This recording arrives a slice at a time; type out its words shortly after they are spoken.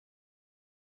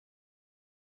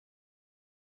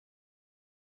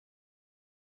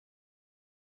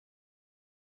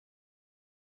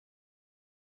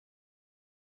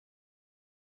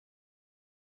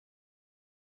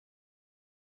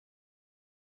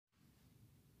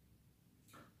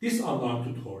This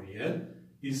online tutorial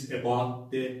is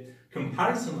about the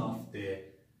comparison of the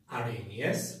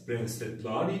Arrhenius,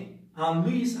 Bronsted-Lowry and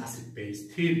Lewis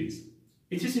acid-base theories.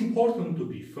 It is important to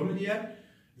be familiar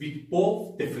with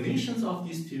both definitions of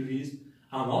these theories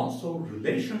and also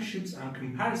relationships and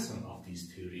comparison of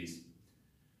these theories.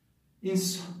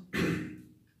 If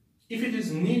it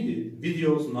is needed,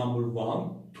 videos number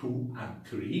 1, 2 and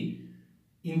 3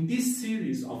 in this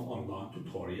series of online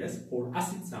tutorials for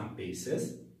acids and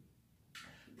bases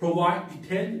provide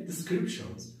detailed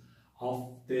descriptions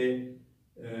of the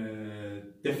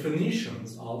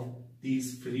definitions of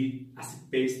these three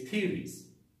acid-base theories.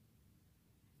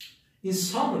 In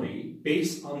summary,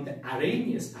 based on the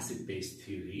Arrhenius acid-base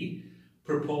theory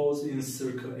proposed in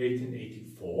circa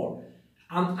 1884,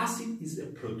 an acid is a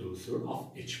producer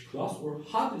of H+ or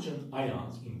hydrogen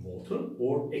ions in water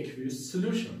or aqueous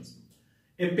solutions.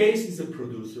 A base is a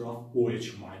producer of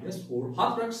OH- or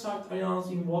hydroxide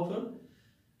ions in water,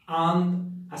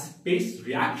 and acid-base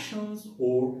reactions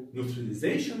or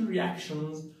neutralization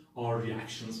reactions are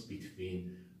reactions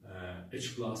between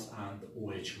H+ and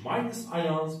OH-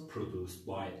 ions produced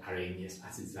by Arrhenius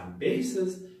acids and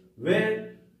bases,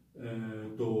 where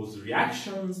those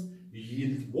reactions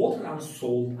yield water and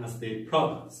salt as their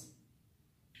products.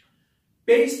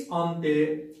 Based on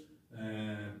the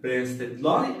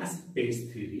Bronsted-Lowry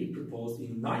acid-base theory proposed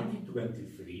in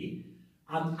 1923,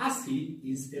 an acid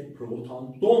is a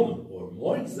proton donor, or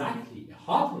more exactly a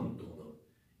hadron donor.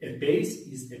 A base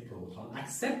is a proton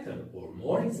acceptor, or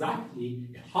more exactly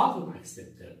a hadron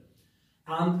acceptor.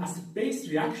 And acid-base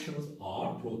reactions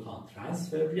are proton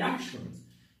transfer reactions,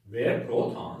 where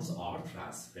protons are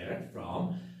transferred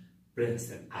from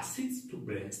Bronsted acids to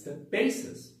Bronsted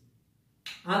bases.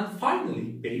 And finally,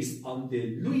 based on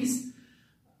the Lewis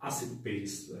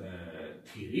acid-base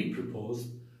theory proposed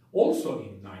also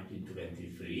in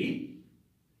 1923,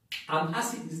 an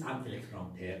acid is an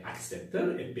electron pair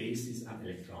acceptor, a base is an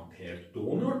electron pair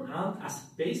donor, and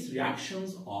acid-base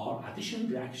reactions are addition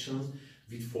reactions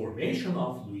with formation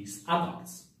of Lewis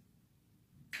adducts.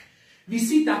 We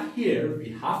see that here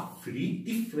we have three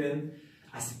different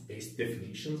acid-base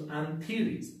definitions and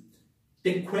theories.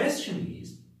 The question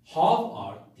is, how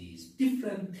are these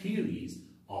different theories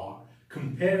are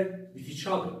compared with each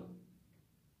other?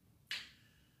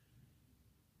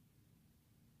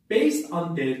 Based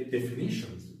on their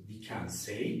definitions, we can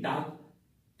say that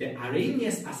the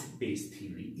Arrhenius acid-base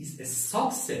theory is a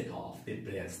subset of the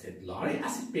Bronsted-Lowry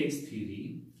acid-base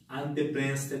theory, and the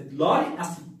Bronsted-Lowry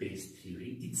acid-base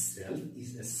theory itself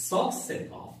is a subset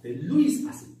of the Lewis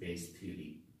acid-base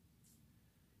theory.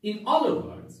 In other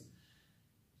words,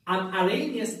 an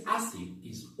Arrhenius acid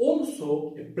is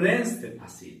also a Bronsted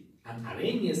acid. An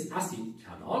Arrhenius acid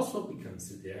can also be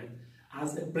considered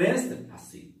as a Bronsted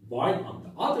acid, while on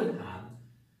the other hand,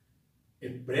 a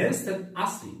Bronsted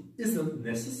acid isn't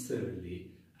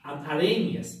necessarily an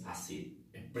Arrhenius acid.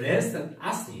 A Bronsted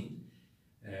acid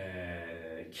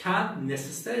can't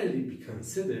necessarily be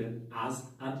considered as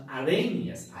an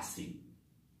Arrhenius acid.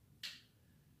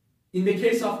 In the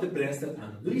case of the Bronsted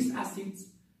and Lewis acids,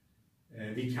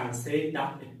 we can say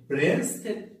that a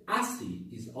Bronsted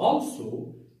acid is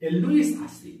also a Lewis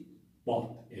acid, but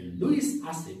a Lewis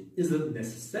acid isn't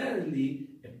necessarily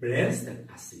a Bronsted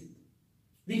acid.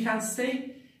 We can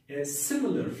say a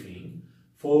similar thing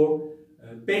for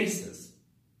bases.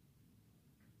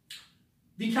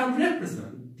 We can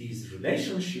represent these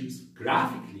relationships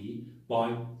graphically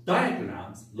by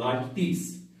diagrams like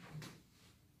this.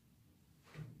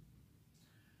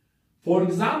 For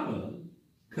example,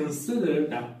 consider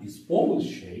that this oval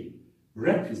shape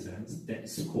represents the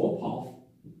scope of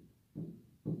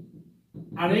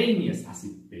Arrhenius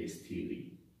acid-base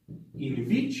theory, in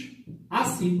which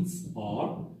acids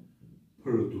are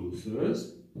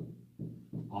producers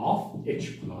of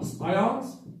H+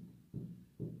 ions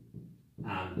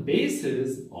and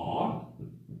bases are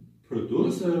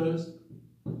producers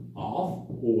of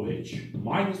OH-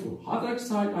 or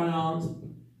hydroxide ions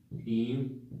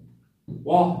in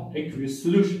aqueous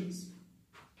solutions.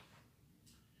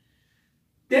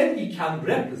 Then we can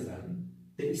represent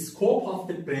the scope of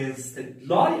the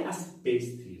Bronsted-Lowry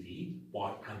acid-base theory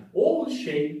by an oval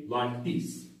shape like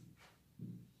this.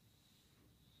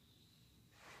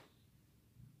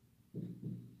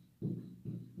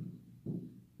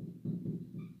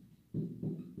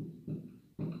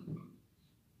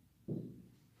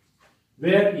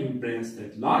 Where in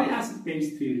Bronsted-Lowry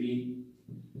acid-base theory,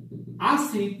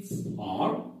 acids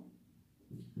are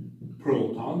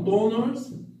proton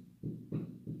donors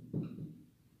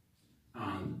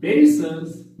and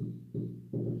bases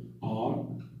are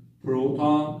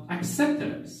proton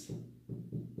acceptors.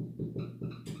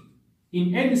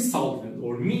 in any solvent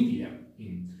or medium,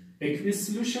 in aqueous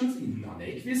solutions, in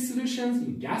non-aqueous solutions,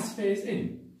 in gas phase,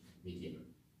 any medium.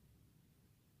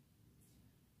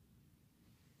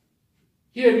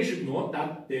 Here we should note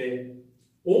that the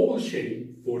oval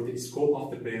shape for the scope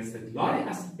of the Bronsted-Lowry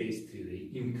acid-base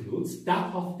theory includes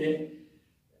that of the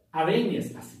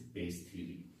Arrhenius acid-base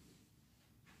theory.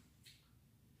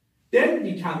 Then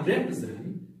we can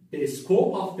represent the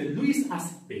scope of the Lewis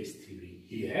acid-base theory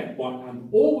here by an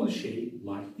oval shape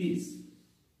like this.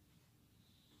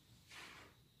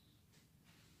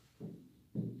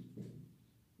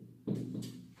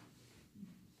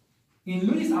 In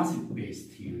Lewis acid-base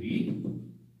theory,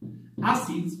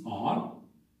 acids are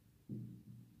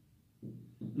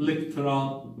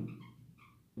electron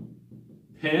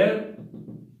pair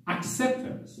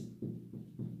acceptors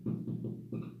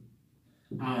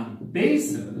and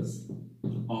bases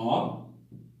are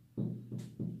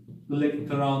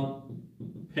electron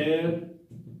pair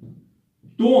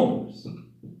donors.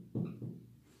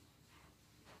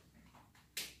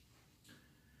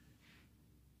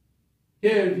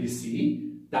 Here we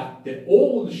see that the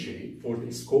oval shape for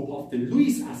the scope of the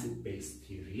Lewis acid-base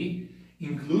theory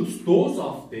includes those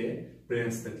of the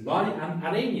Bronsted-Lowry and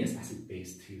Arrhenius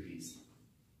acid-base theories.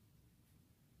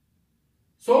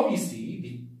 So we see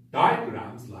the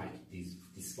diagrams like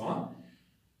this one.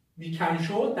 We can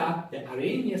show that the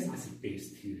Arrhenius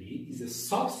acid-base theory is a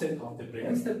subset of the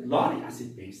Bronsted-Lowry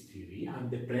acid-base theory, and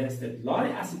the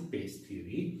Bronsted-Lowry acid-base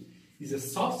theory is a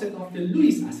subset of the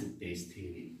Lewis acid-base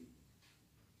theory.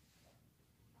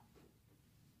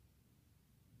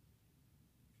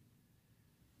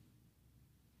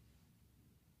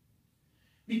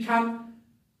 We can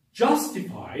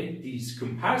justify these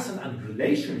comparison and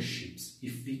relationships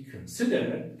if we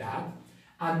consider that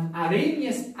an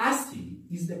Arrhenius acid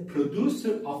is the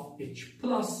producer of H+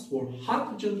 or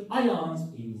hydrogen ions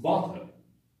in water.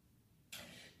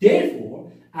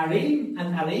 Therefore,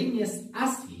 an Arrhenius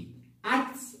acid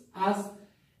acts as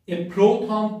a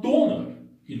proton donor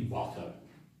in water.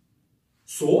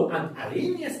 So, an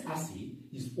Arrhenius acid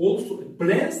is also a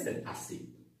Bronsted acid,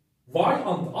 while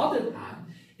on the other hand,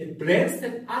 a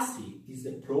Bronsted acid is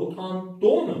a proton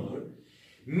donor,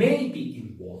 maybe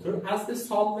in water as the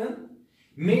solvent,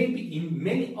 maybe in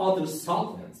many other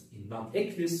solvents, in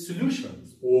non-aqueous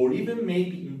solutions, or even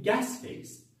maybe in gas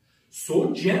phase.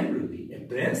 So generally, a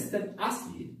Bronsted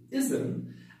acid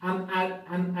isn't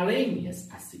an Arrhenius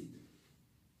acid.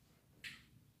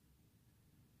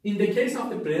 In the case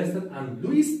of the Bronsted and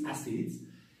Lewis acids,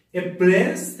 a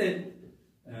Bronsted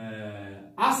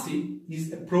acid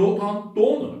is a proton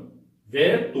donor,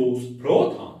 where those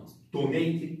protons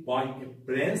donated by a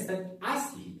Bronsted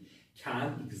acid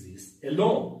can exist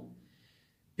alone.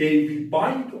 They will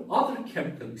bind to other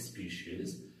chemical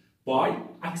species by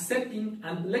accepting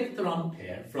an electron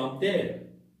pair from there,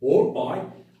 or by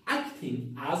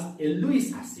acting as a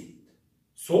Lewis acid.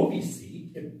 So we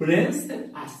see a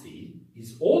Bronsted acid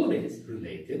is always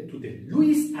related to the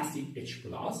Lewis acid H+,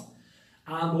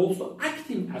 and also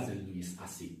acting as a Lewis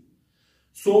acid.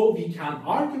 So we can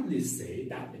arguably say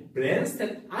that a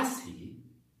Bronsted acid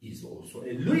is also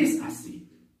a Lewis acid.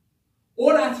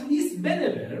 Or at least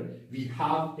whenever we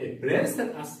have a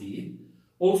Bronsted acid,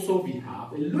 also we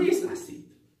have a Lewis acid.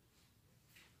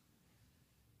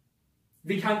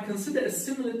 We can consider a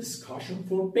similar discussion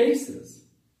for bases.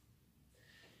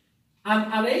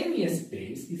 An Arrhenius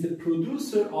base is a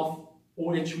producer of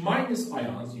OH-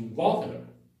 ions in water,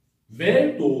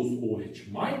 where those OH-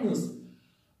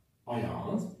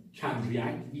 ions can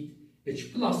react with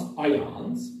H+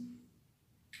 ions,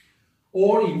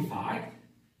 or in fact,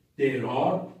 there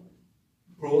are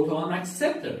proton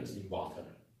acceptors in water.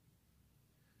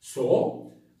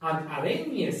 So, an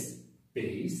Arrhenius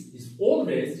base is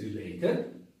always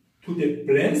related to the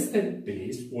Bronsted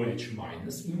base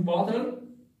OH- in water,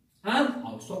 and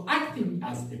also acting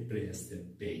as a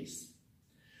Bronsted base.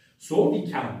 So, we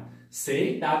can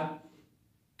say that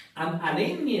an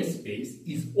Arrhenius base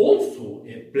is also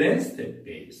a Bronsted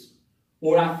base,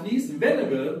 or at least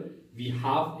whenever we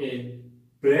have a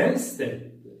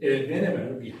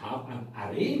whenever we have an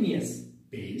Arrhenius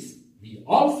base, we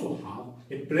also have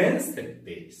a Bronsted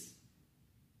base.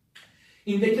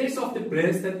 In the case of the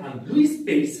Bronsted and Lewis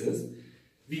bases,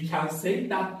 we can say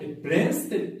that a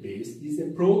Bronsted base is a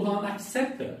proton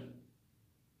acceptor.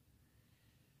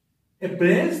 A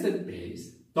Bronsted base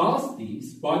does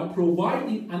this by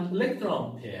providing an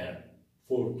electron pair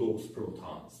for those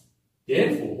protons.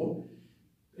 Therefore,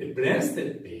 a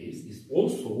Bronsted base is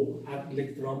also an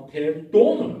electron pair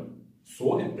donor.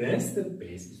 So a Bronsted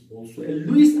base is also a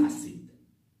Lewis acid,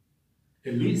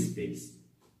 a Lewis base.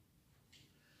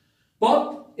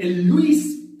 But a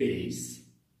Lewis base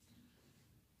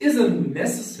isn't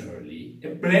necessarily a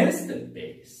Bronsted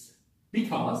base,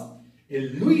 because a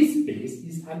Lewis base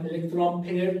is an electron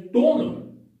pair donor.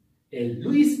 A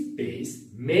Lewis base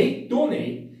may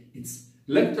donate its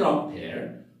electron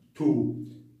pair to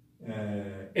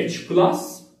H+,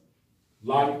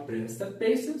 like Bronsted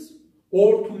bases,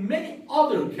 or to many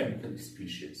other chemical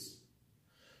species.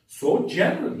 So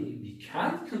generally, we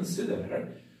can't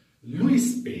consider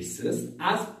Lewis bases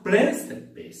as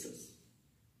Bronsted bases.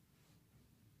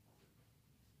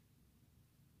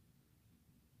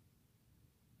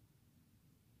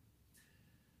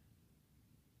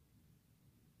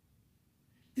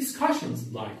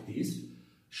 Discussions like this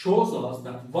shows us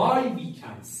that why we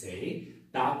can say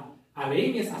that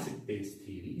Arrhenius acid-base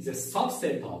theory is a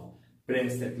subset of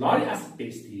Bronsted-Lowry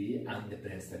acid-base theory, and the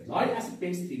Bronsted-Lowry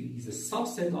acid-base theory is a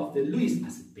subset of the Lewis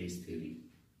acid-base theory.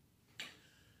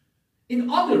 In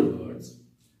other words,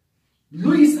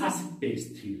 Lewis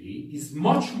acid-base theory is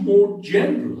much more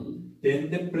general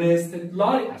than the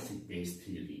Bronsted-Lowry acid-base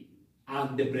theory,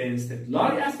 and the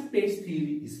Bronsted-Lowry acid-base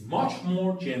theory is much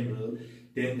more general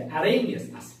than the Arrhenius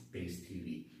acid-base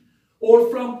theory. Or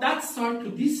from that side to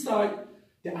this side,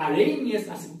 the Arrhenius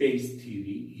acid-base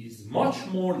theory is much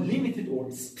more limited or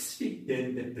specific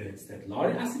than the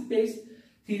Bronsted-Lowry acid-base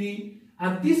theory,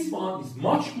 and this one is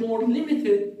much more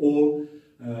limited or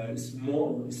is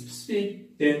more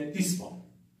specific than this one.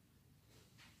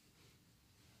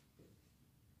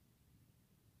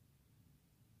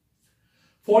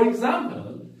 For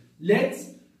example,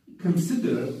 let's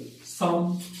consider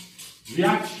some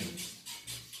reactions.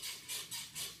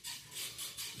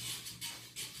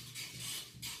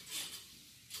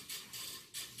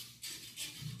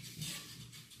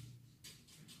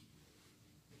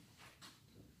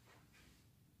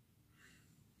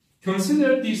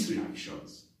 Consider these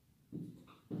reactions.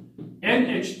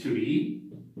 NH3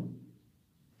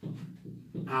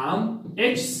 and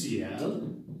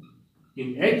HCl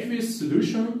in aqueous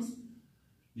solutions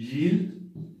yield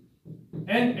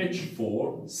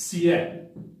NH4Cl.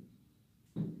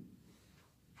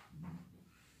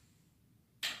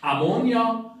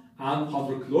 Ammonia and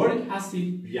hydrochloric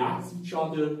acid react with each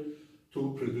other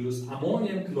to produce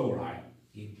ammonium chloride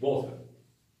in water.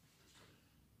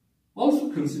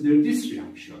 Also consider this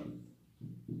reaction.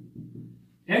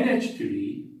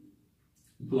 NH3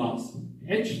 plus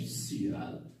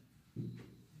HCl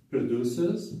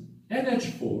produces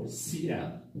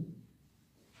NH4Cl.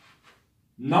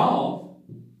 Now,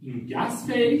 in gas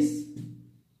phase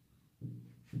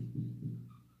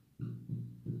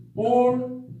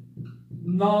or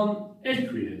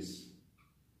non-aqueous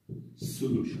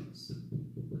solutions.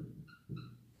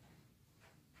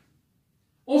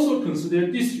 Also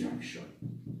consider this reaction.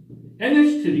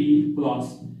 NH3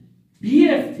 plus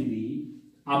BF3,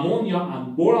 ammonia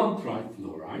and boron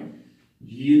trifluoride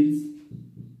yields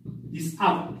this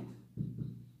adduct.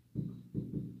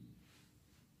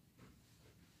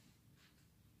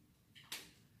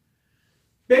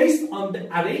 Based on the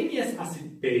Arrhenius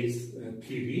acid-base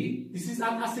theory, this is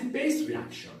an acid-base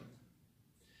reaction.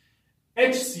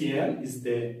 HCl is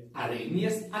the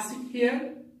Arrhenius acid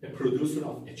here, a producer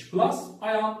of H+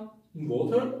 ion in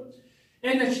water.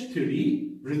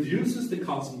 NH3 reduces the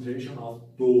concentration of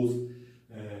those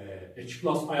H+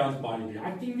 ions by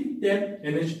reacting with them.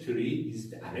 NH3 is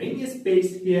the Arrhenius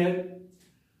base here.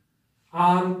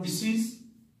 And this is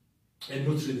a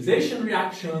neutralization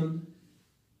reaction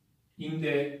in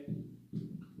the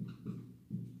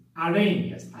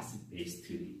Arrhenius acid-base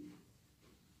theory.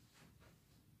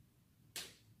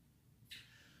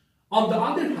 On the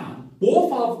other hand,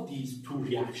 both of these two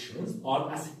reactions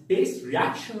are acid-base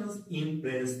reactions in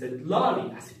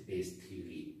Bronsted-Lowry acid-base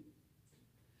theory.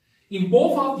 In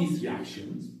both of these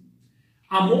reactions,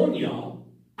 ammonia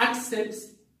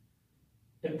accepts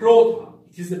a proton.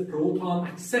 It is a proton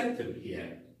acceptor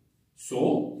here.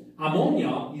 So,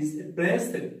 ammonia is a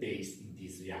Bronsted base in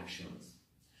these reactions.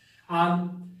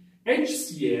 And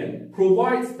HCl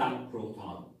provides that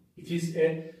proton. It is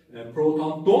a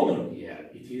proton donor here.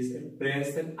 It is a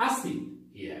Bronsted acid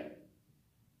here.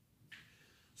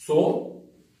 So,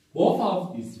 both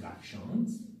of these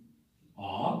reactions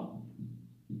are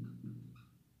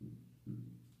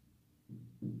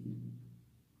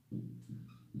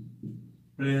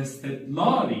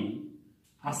Bronsted-Lowry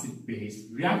acid-base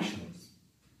reactions.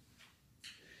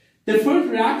 The third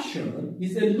reaction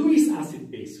is a Lewis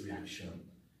acid-base reaction.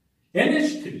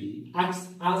 NH3 acts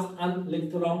as an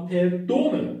electron pair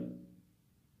donor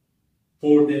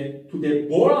to the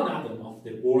boron atom of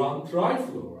the boron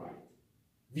trifluoride,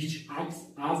 which acts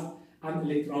as an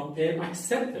electron pair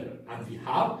acceptor, and we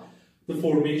have the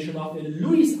formation of a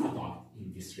Lewis adduct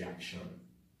in this reaction.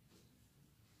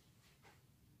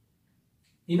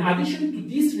 In addition to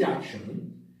this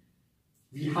reaction,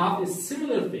 we have a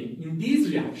similar thing in these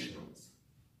reactions.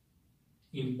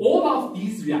 In all of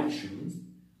these reactions,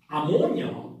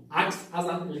 ammonia acts as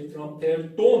an electron pair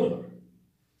donor.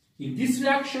 In this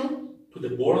reaction, to the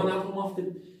boron atom of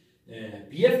the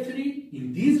BF3,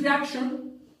 in this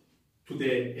reaction, to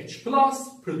the H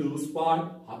plus produced by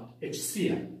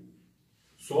HCl.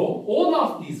 So all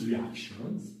of these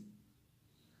reactions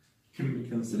can be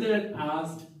considered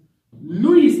as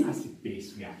Lewis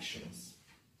acid-base reactions.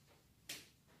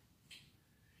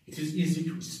 It is easy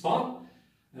to spot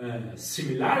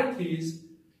similarities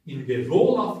in the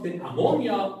role of the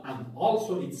ammonia and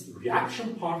also its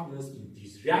reaction partners in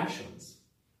these reactions.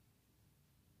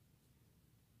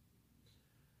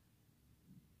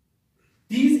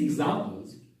 These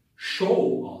examples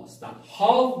show us that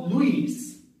how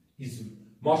Lewis is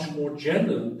much more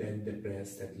general than the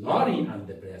Bronsted-Lowry, and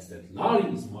the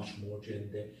Bronsted-Lowry is much more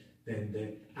general than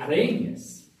the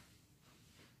Arrhenius.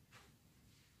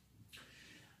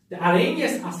 The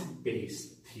Arrhenius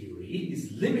acid-base theory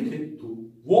is limited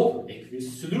to water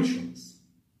aqueous solutions.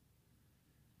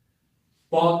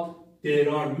 But there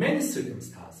are many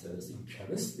circumstances in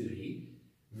chemistry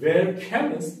where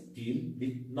chemists deal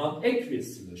with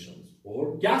non-aqueous solutions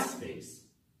or gas phase.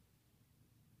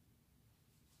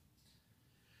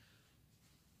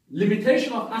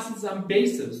 Limitation of acids and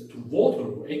bases to water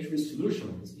or aqueous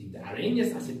solutions in the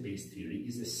Arrhenius acid-base theory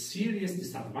is a serious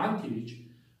disadvantage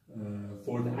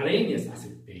for the Arrhenius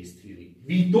acid-base theory.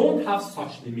 We don't have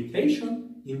such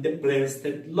limitation in the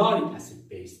Bronsted-Lowry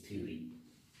acid-base theory.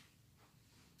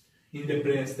 In the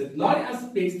Bronsted-Lowry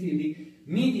acid-base theory,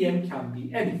 medium can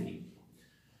be anything,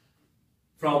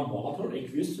 from water,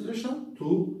 aqueous solution,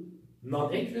 to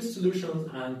non-aqueous solutions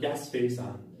and gas phase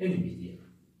and any medium.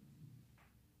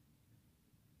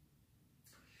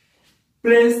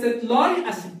 Bronsted-Lowry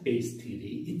acid-base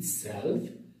theory itself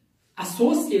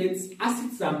associates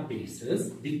acids and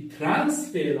bases with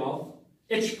transfer of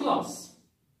H+.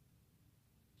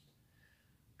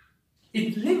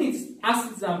 It limits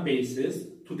acids and bases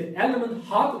to the element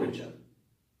hydrogen.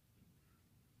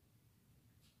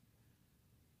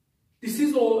 This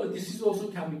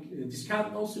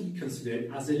can also be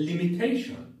considered as a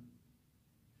limitation.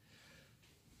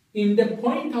 In the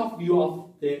point of view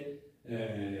of the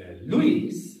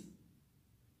Lewis,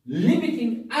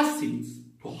 limiting acids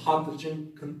to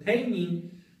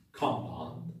hydrogen-containing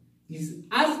compound is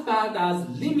as bad as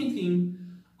limiting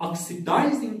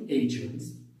oxidizing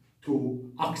agents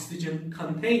to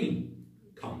oxygen-containing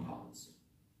compounds.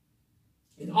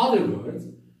 In other words,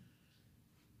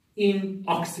 in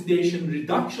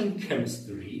oxidation-reduction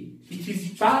chemistry, it is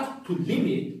bad to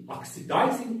limit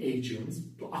oxidizing agents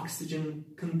to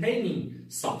oxygen-containing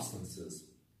substances.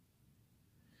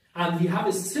 And we have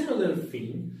a similar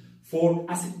thing for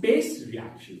acid-base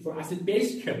reaction, for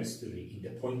acid-base chemistry in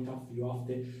the point of view of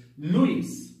the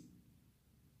Lewis.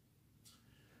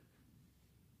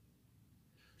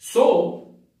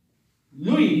 So,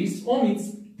 Lewis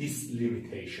omits this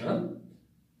limitation,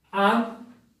 and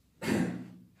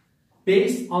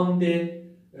based on the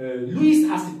Lewis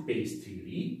acid-base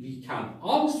theory, we can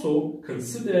also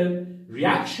consider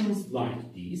reactions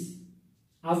like this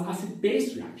as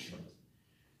acid-base reactions.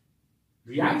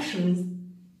 Reactions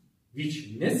which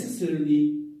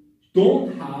necessarily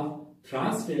don't have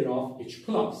transfer of H+,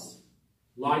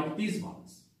 like these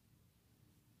ones.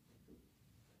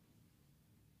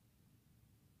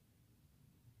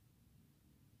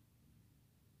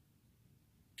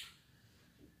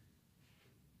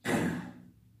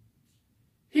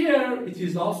 Here, it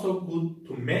is also good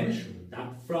to mention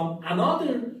that from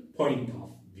another point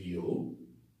of view,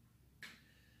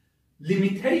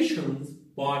 limitations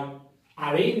by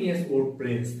Arrhenius or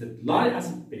Bronsted-Lowry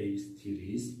acid-base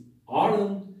theories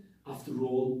aren't, after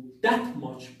all, that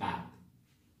much bad.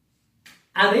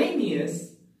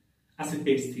 Arrhenius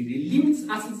acid-base theory limits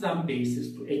acids and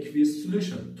bases to aqueous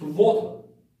solution, to water.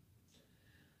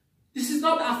 This is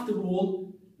not, after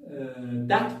all,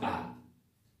 that bad.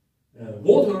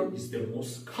 Water is the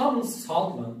most common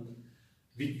solvent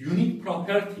with unique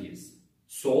properties.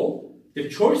 So, the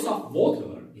choice of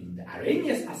water in the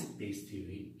Arrhenius acid-base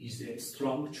theory is a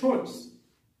strong choice.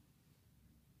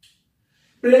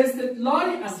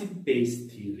 Bronsted-Lowry acid-base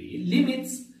theory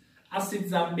limits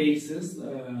acids and bases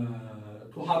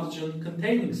to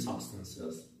hydrogen-containing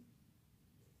substances.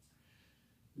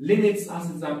 Limits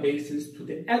acids and bases to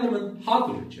the element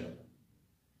hydrogen.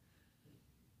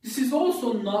 This is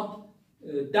also not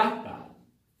that bad.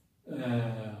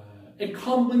 a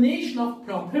combination of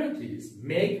properties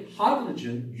make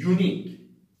hydrogen unique.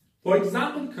 For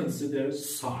example, consider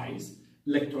size,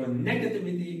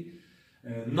 electronegativity,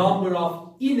 number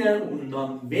of inner or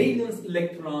non-valence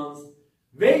electrons,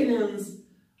 valence,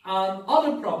 and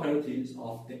other properties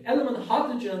of the element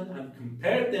hydrogen and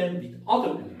compare them with other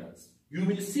elements. You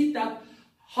will see that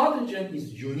hydrogen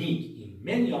is unique in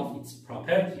many of its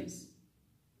properties.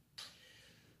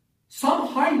 Some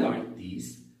highlight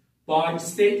this by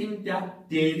stating that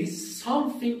there is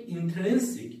something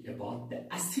intrinsic about the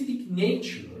acidic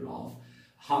nature of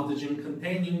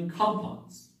hydrogen-containing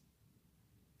compounds.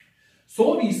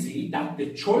 So we see that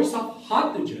the choice of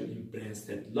hydrogen in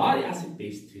Bronsted-Lowry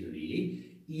acid-base theory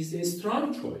is a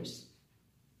strong choice.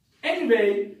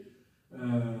 Anyway,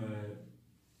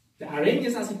 the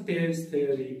Arrhenius acid-base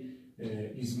theory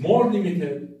is more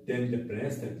limited than the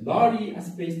Bronsted-Lowry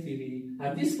acid-base theory,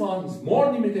 and this one is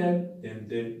more limited than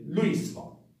the Lewis one.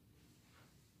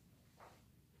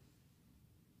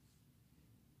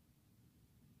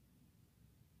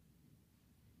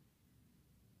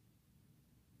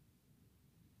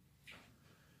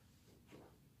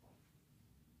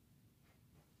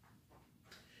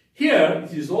 Here,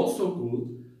 it is also good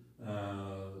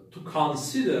to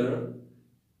consider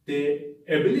the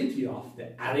ability of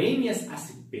the Arrhenius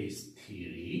acid-base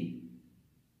theory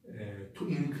to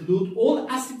include all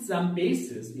acids and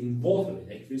bases in water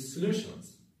in aqueous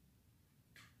solutions.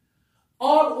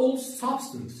 Are all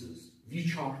substances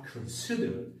which are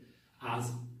considered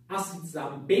as acids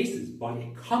and bases by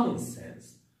a common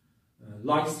sense,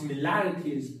 like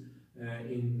similarities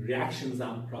in reactions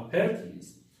and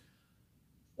properties,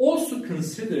 also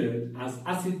considered as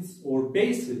acids or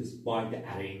bases by the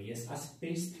Arrhenius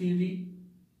acid-base theory?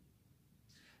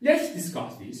 Let's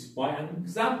discuss this by an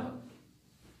example.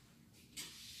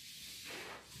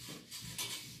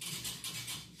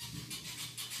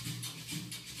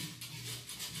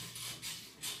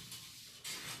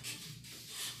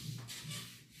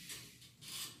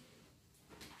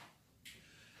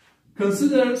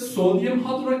 Consider sodium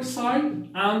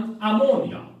hydroxide and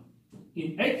ammonia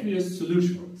in aqueous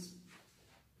solutions.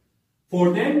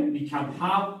 For them, we can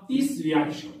have these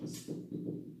reactions.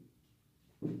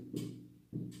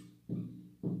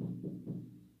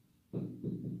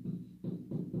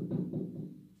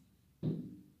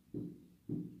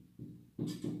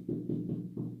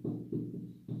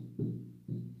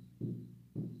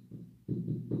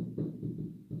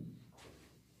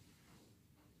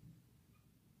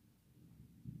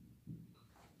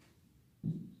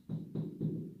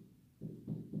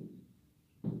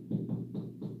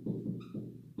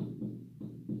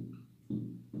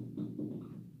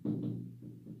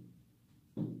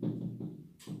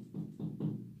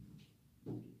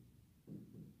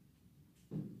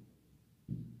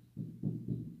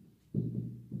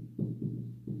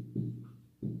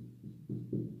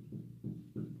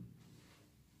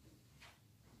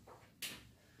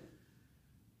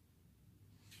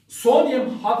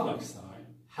 Sodium hydroxide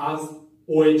has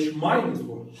OH-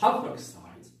 or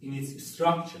hydroxides in its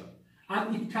structure,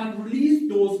 and it can release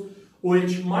those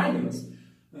OH-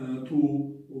 to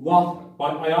water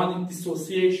by ionic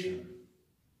dissociation.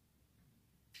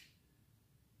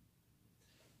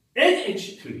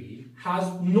 NH3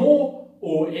 has no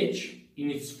OH in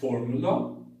its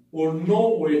formula or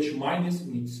no OH-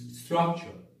 in its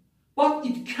structure, but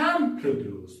it can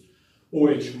produce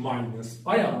OH-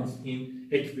 ions in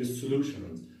aqueous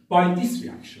solutions by this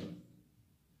reaction.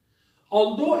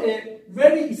 Although a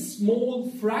very small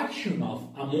fraction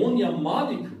of ammonia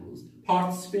molecules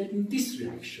participate in this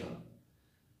reaction,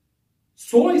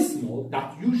 so small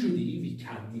that usually we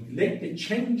can neglect the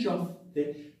change of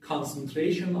the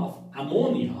concentration of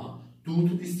ammonia due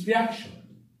to this reaction.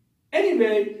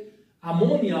 Anyway,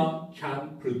 ammonia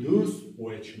can produce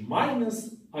OH-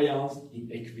 ions in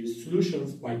aqueous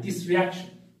solutions by this reaction.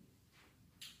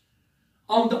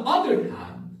 On the other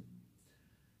hand,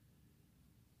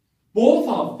 both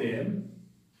of them,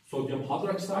 sodium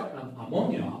hydroxide and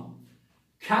ammonia,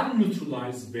 can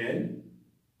neutralize well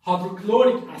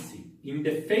hydrochloric acid in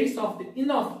the face of the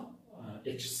enough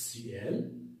HCl.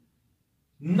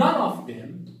 None of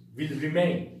them will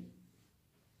remain.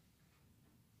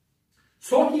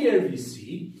 So here we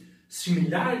see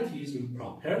similarities in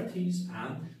properties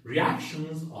and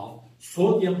reactions of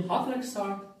sodium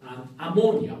hydroxide and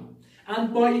ammonia.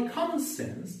 And by common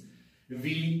sense,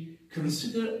 we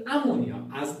consider ammonia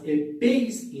as a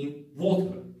base in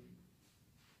water.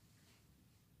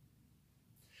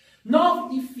 Now,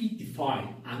 if we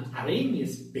define an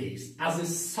Arrhenius base as a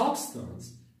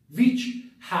substance which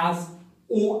has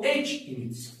OH in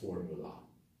its formula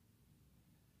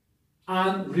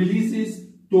and releases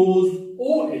those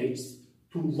OHs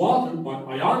to water by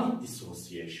ionic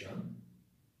dissociation,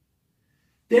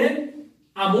 then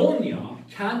ammonia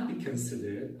can be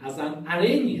considered as an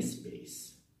Arrhenius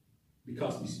base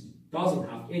because it doesn't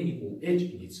have any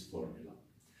OH in its formula.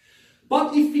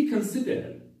 But if we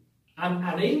consider an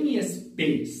Arrhenius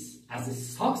base as a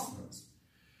substance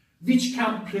which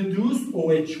can produce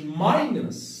OH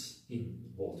minus in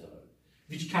water,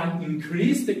 which can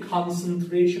increase the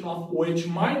concentration of OH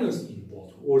minus in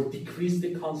water or decrease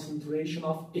the concentration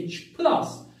of H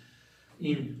plus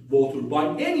in water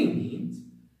by any means,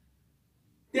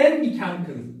 then we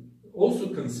can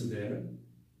also consider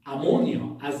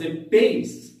ammonia as a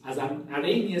base, as an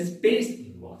Arrhenius base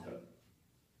in water.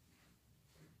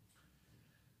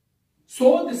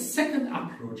 So the second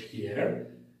approach here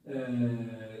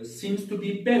seems to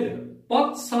be better,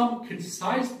 but some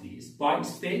criticize this by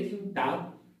stating that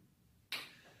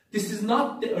this is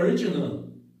not the original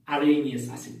Arrhenius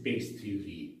acid-base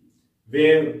theory,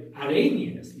 where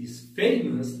Arrhenius is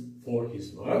famous for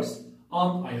his works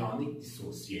on ionic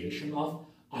dissociation of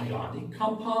ionic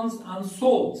compounds and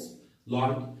salts,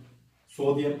 like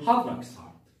sodium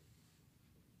hydroxide.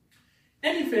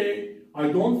 Anyway, I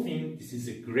don't think this is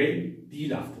a great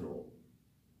deal after all.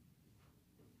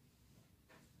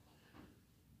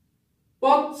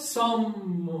 But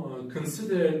some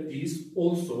consider this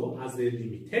also as a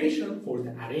limitation for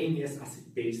the Arrhenius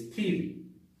acid-base theory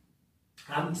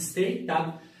and state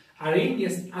that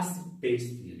Arrhenius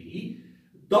acid-base theory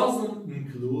doesn't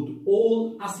include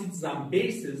all acids and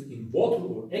bases in water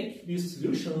or aqueous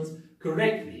solutions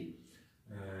correctly.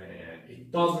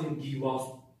 It doesn't give us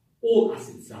all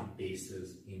acids and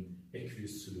bases in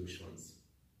aqueous solutions.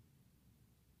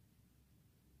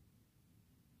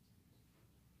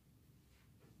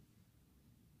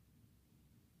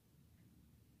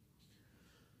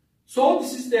 So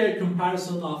this is the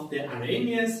comparison of the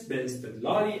Arrhenius,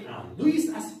 Bronsted-Lowry and Lewis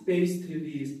acid-base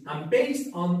theories, and based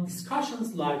on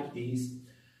discussions like these,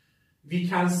 we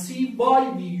can see why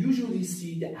we usually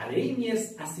see the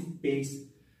Arrhenius acid-base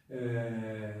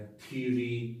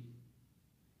theory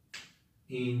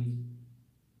in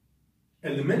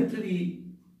elementary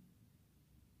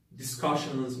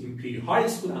discussions in pre-high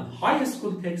school and high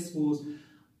school textbooks,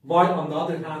 while on the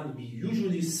other hand we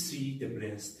usually see the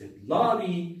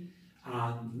Bronsted-Lowry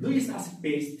and Lewis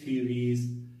acid-base theories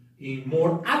in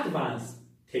more advanced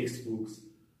textbooks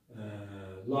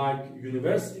like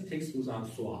university textbooks and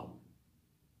so on.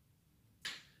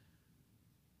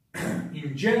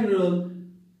 In general,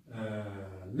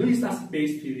 Lewis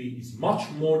acid-base theory is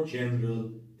much more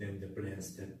general than the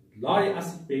Bronsted-Lowry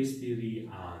acid-base theory,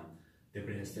 and the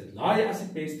Bronsted-Lowry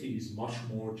acid-base theory is much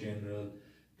more general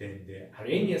than the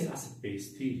Arrhenius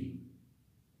acid-base theory.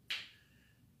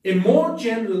 A more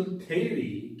general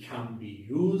theory can be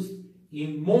used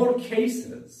in more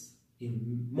cases,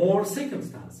 in more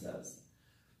circumstances,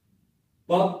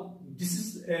 but this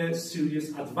is a serious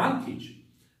advantage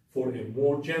for a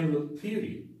more general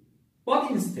theory.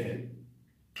 But instead,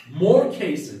 more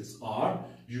cases are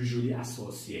usually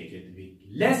associated with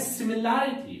less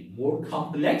similarity, more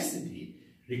complexity,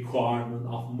 requirement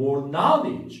of more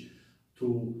knowledge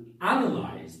to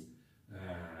analyze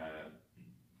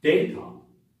data,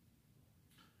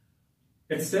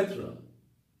 etc.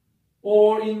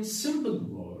 Or in simple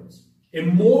words, a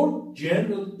more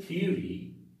general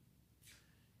theory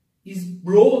is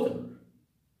broader,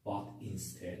 but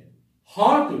instead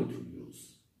harder to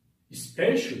use,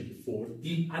 especially for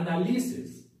deep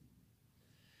analysis.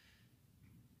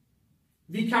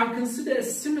 We can consider a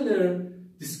similar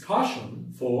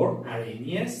discussion for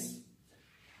Arrhenius,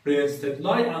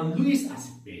 Bronsted-Lowry and Lewis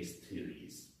acid-base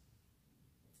theories.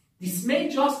 This may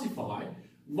justify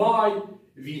why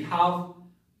we have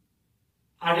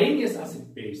Arrhenius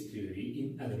acid-base theory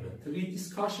in elementary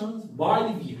discussions,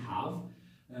 while we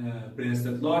have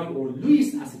Bronsted-Lowry or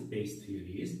Lewis acid-base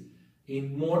theories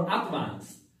in more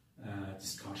advanced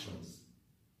discussions.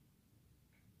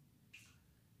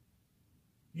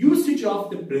 Usage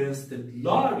of the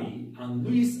Bronsted-Lowry and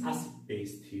Lewis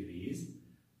acid-base theories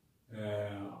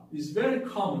is very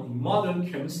common in modern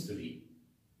chemistry.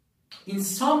 In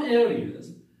some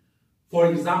areas, for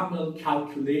example,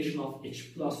 calculation of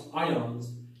H plus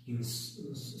ions in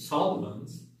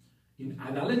solvents, in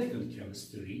analytical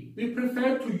chemistry, we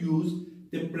prefer to use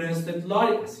the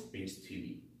Bronsted-Lowry acid-base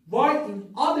theory. While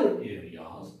in other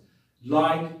areas,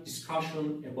 like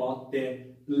discussion about the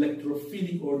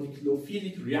electrophilic or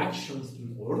nucleophilic reactions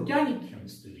in organic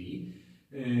chemistry,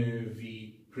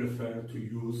 we prefer to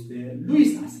use the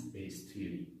Lewis acid-base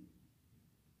theory.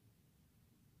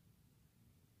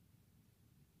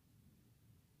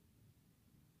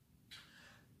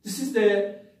 This is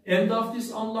the end of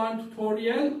this online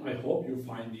tutorial. I hope you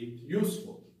find it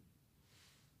useful.